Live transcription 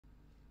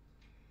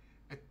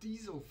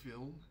Diesel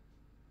Film.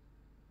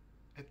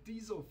 At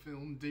Diesel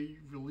Film, they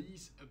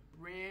release a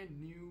brand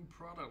new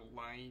product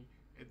line.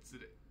 It's a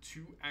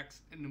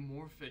 2x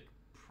anamorphic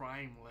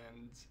prime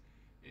lens,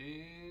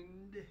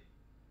 and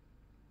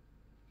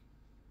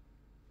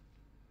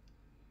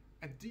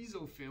at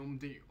Diesel Film,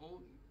 they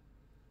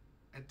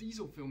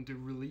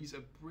release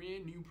a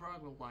brand new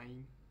product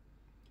line.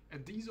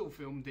 At Diesel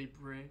Film, they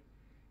release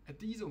a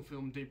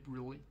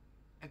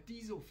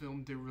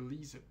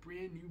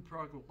brand new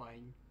product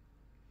line.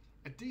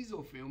 At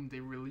Diesel Film, they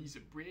release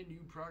a brand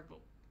new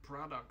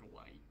product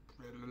line.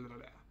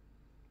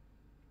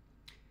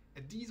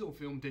 At Diesel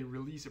Film, they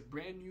release a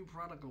brand new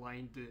product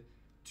line, the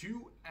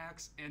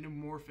 2x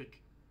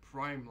anamorphic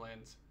prime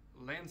lens.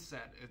 Lens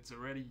set, it's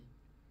already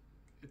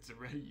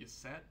a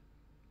set.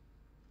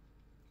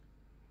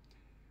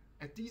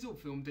 At Diesel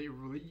Film, they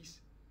release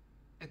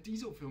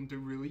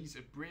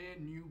a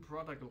brand new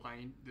product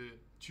line, the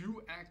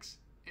 2x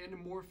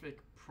anamorphic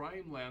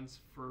prime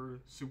lens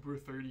for Super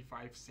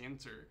 35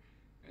 sensor.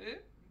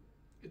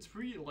 It's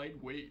pretty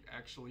lightweight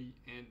actually,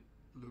 and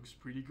looks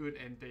pretty good.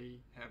 And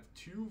they have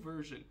two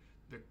versions,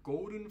 the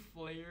golden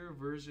flare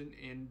version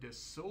and the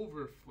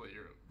silver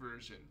flare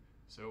version.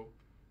 So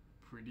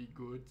pretty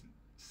good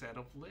set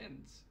of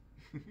lens.